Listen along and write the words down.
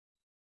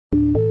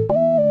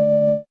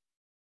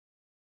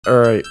All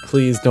right,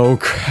 please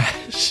don't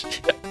crash.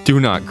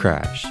 Do not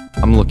crash.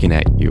 I'm looking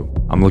at you.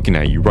 I'm looking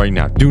at you right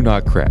now. Do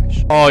not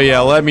crash. Oh yeah,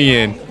 let me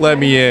in. Let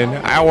me in.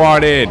 I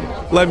want in.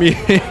 Let me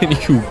in.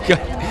 You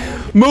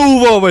got.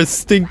 Move over,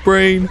 stink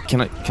brain.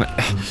 Can I?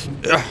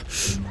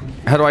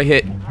 How do I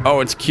hit?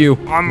 Oh, it's Q.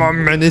 I'm a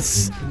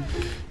menace.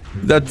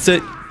 That's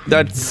it.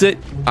 That's it.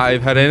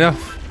 I've had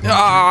enough.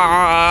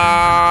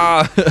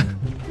 Ah!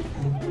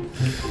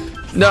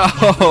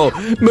 No!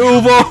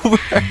 Move over!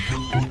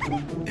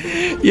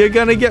 You're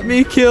gonna get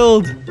me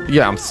killed.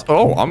 Yeah, I'm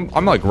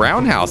like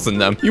roundhousing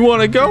them. You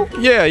wanna go?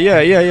 Yeah.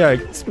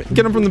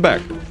 Get them from the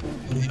back.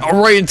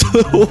 Right into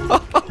the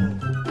wall.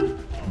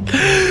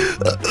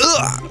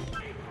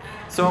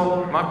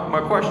 So,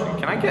 my question,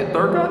 can I get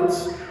their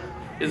guns?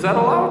 Is that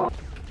allowed?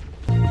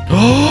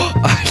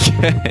 I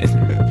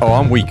can. Oh,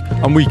 I'm weak.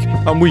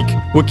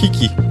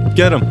 Wakiki,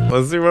 get him.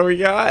 Let's see what we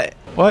got.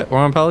 What? We're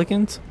on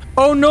Pelicans?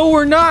 Oh, no,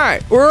 we're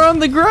not. We're on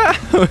the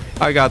ground.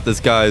 I got this,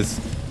 guys.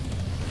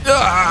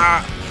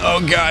 Ah,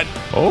 oh, God.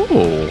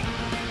 Oh.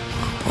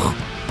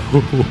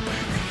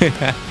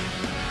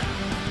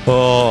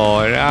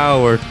 Oh,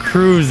 now we're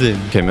cruising.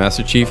 Okay,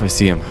 Master Chief, I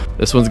see him.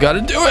 This one's got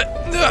to do it.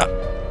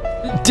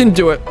 Didn't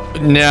do it.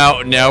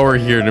 Now we're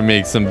here to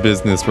make some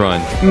business run.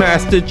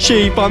 Master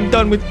Chief, I'm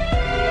done with...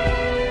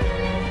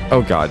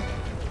 Oh, God.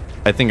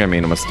 I think I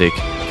made a mistake.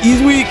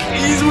 He's weak.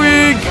 He's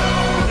weak.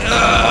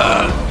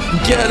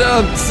 Get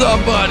him,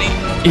 somebody.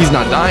 He's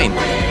not dying.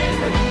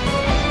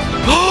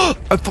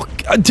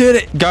 I did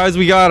it. Guys,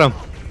 we got him.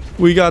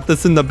 We got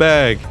this in the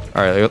bag.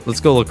 All right, let's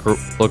go look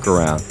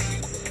around.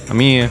 I'm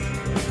here.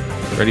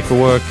 Ready for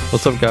work.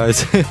 What's up,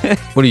 guys?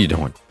 What are you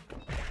doing?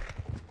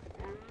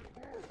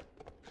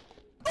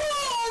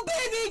 Oh,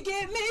 baby,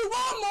 give me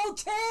one more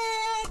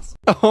chance.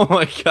 Oh,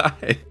 my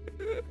God.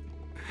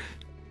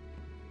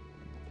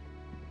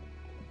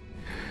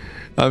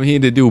 I'm here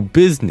to do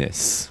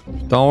business.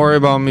 Don't worry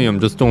about me. I'm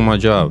just doing my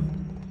job.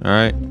 All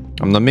right?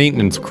 I'm the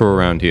maintenance crew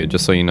around here,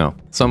 just so you know.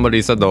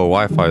 Somebody said the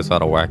Wi-Fi is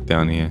out of whack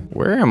down here.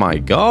 Where am I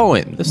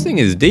going? This thing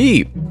is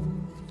deep.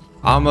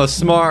 I'm a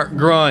smart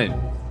grunt.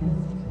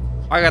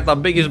 I got the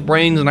biggest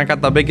brains and I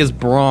got the biggest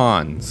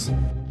bronze.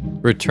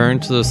 Return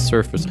to the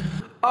surface.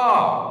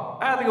 Oh,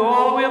 I had to go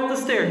all the way up the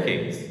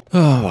staircase.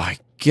 Oh my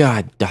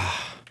God.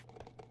 I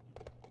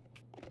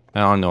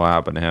don't know what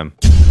happened to him.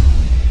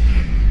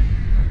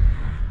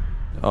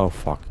 Oh,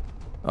 fuck.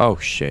 Oh,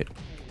 shit.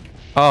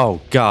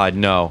 Oh, God,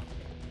 no.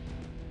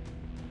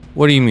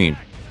 What do you mean?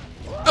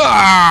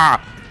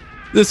 Ah!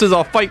 This is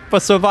a fight for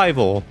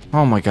survival.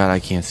 Oh, my God,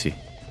 I can't see.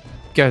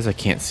 Guys, I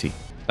can't see.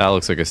 That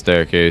looks like a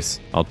staircase.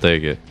 I'll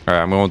take it. All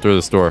right, I'm going through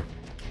this door.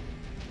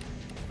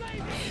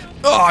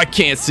 Oh, I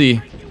can't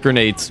see.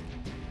 Grenades.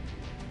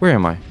 Where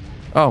am I?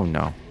 Oh,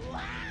 no.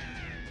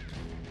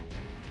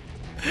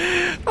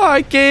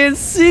 I can't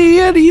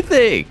see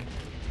anything.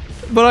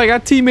 But I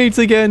got teammates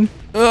again.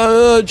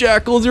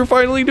 Jackals, you're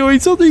finally doing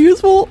something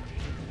useful.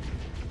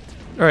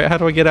 All right, how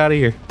do I get out of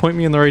here? Point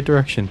me in the right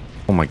direction.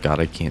 Oh my God,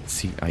 I can't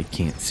see. I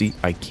can't see.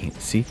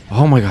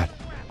 Oh my God.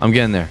 I'm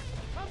getting there.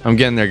 I'm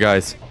getting there,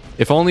 guys.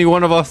 If only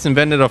one of us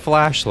invented a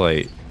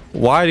flashlight.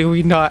 Why do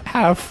we not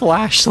have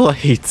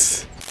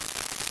flashlights?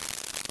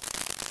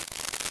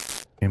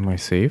 Am I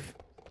safe?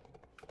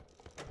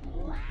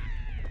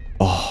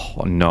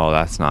 Oh, no,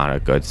 that's not a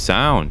good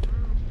sound.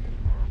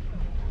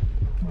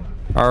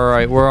 All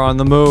right, we're on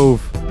the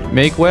move.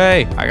 Make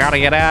way. I gotta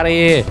get out of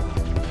here.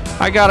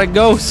 I got a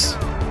ghost.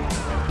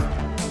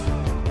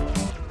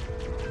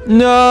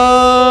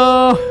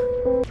 No.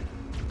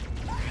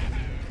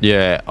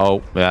 Yeah.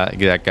 Oh, that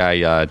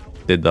guy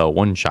did the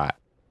one shot.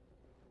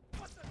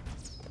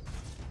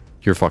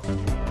 You're fucking...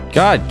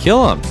 God,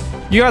 kill him.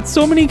 You got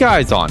so many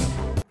guys on him.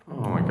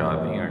 Oh my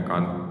God, being a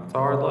grunt, it's a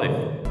hard life.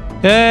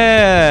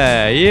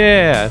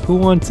 Yeah. Who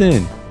wants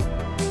in?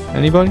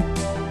 Anybody?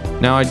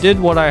 Now, I did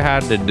what I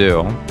had to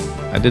do.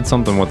 I did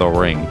something with a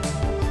ring.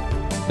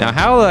 Now,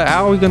 how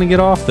are we going to get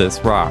off this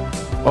rock?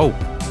 Oh,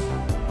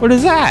 what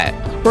is that?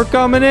 We're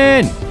coming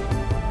in.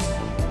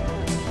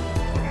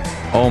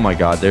 Oh, my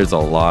God. There's a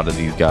lot of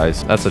these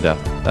guys. That's a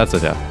death. That's a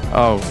death.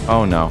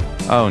 Oh no.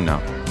 Oh, no.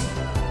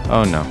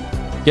 Oh, no.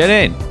 Get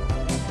in.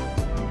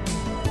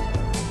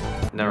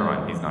 Never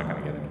mind, he's not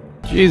gonna get in.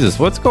 Jesus,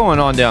 what's going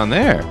on down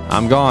there?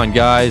 I'm gone,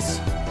 guys.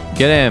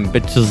 Get in,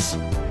 bitches.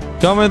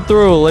 Coming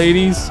through,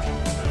 ladies.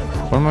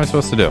 What am I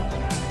supposed to do?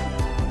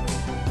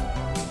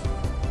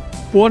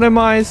 What am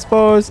I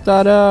supposed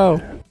to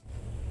do?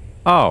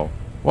 Oh,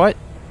 what?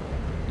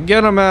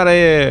 Get him out of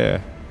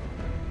here.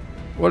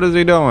 What is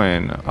he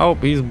doing? Oh,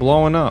 he's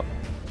blowing up.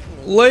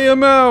 Lay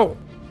him out.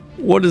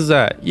 What is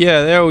that?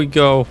 Yeah, there we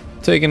go.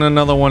 Taking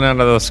another one out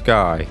of the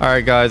sky. All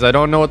right, guys, I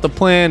don't know what the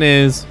plan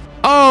is.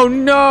 Oh,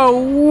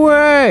 no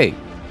way.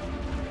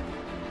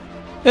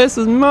 This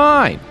is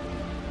mine.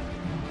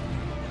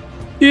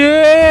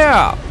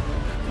 Yeah.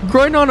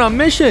 Grunt on a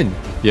mission.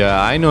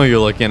 Yeah, I know you're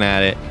looking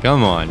at it.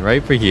 Come on,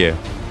 right for here.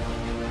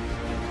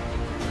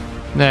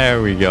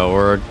 There we go.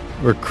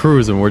 We're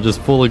cruising. We're just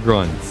full of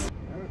grunts.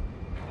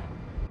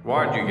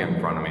 Why'd you get in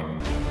front of me?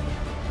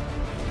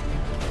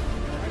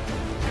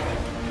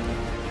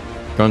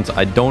 Grunts,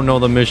 I don't know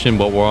the mission,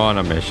 but we're on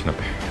a mission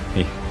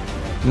apparently.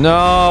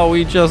 No,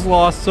 we just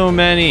lost so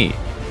many.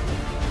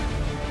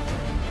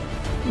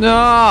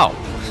 No!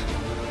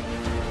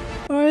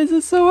 Why is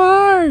it so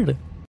hard?